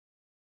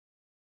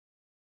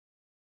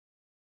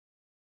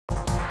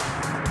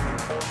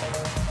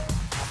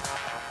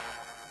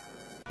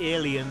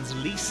aliens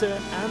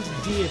Lisa and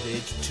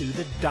David to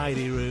the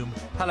diary room.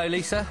 Hello,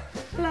 Lisa.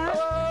 Hello.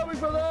 Hello, big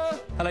brother.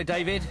 Hello,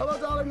 David. Hello,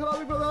 darling. Hello,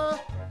 big brother.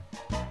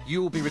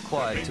 You will be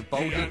required to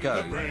boldly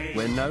go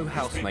where no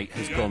housemate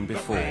has gone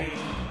before.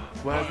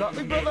 Where's that,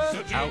 big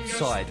brother?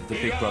 Outside the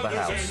Big Brother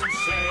house.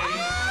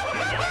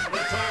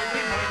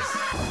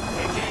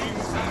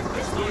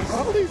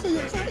 Oh, Lisa, you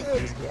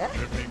excited? Yeah.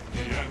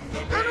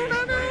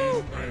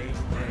 Nanu!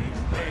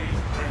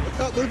 I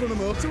can't believe we're on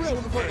the motorway. I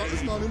wouldn't have thought that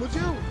this morning, would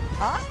you?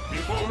 Huh?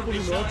 We're on the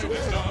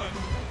motorway.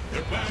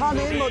 Can't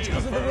hear much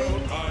because of the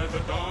wind.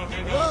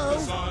 Hello?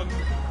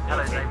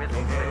 Hello, David.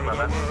 Big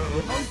brother.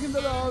 We're honking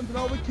the horns and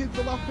all the kids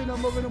are laughing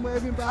and loving and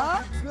waving back.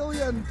 Huh? It's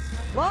brilliant.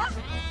 What?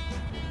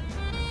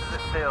 Does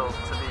it feel to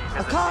be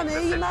visiting can't the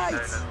hear you, city mate. known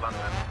as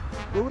London?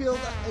 We feel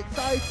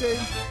exciting,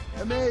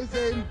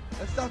 amazing,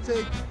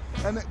 ecstatic,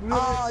 and really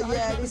Oh, excited.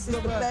 yeah, this is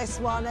the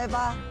best one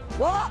ever.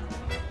 What?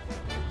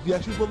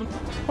 Yeah, she's loving.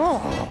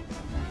 Oh!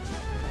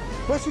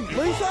 Where's she,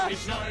 Lisa?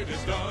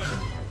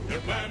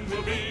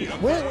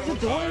 Wait, what are you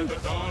doing?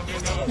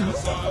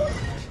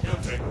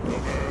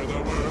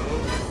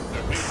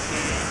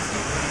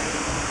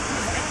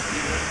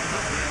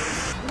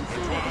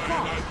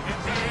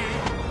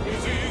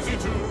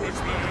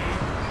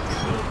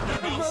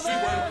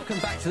 Welcome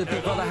back to the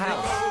Big Brother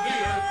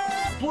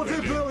house.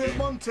 Bloody brilliant,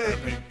 wasn't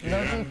it?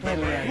 Bloody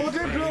brilliant.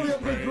 Bloody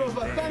brilliant, big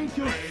brother. Thank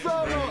you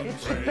so much.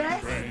 It's the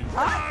best.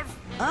 Huh?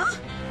 Huh?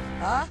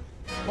 Huh?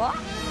 What?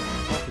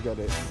 Forget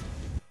it.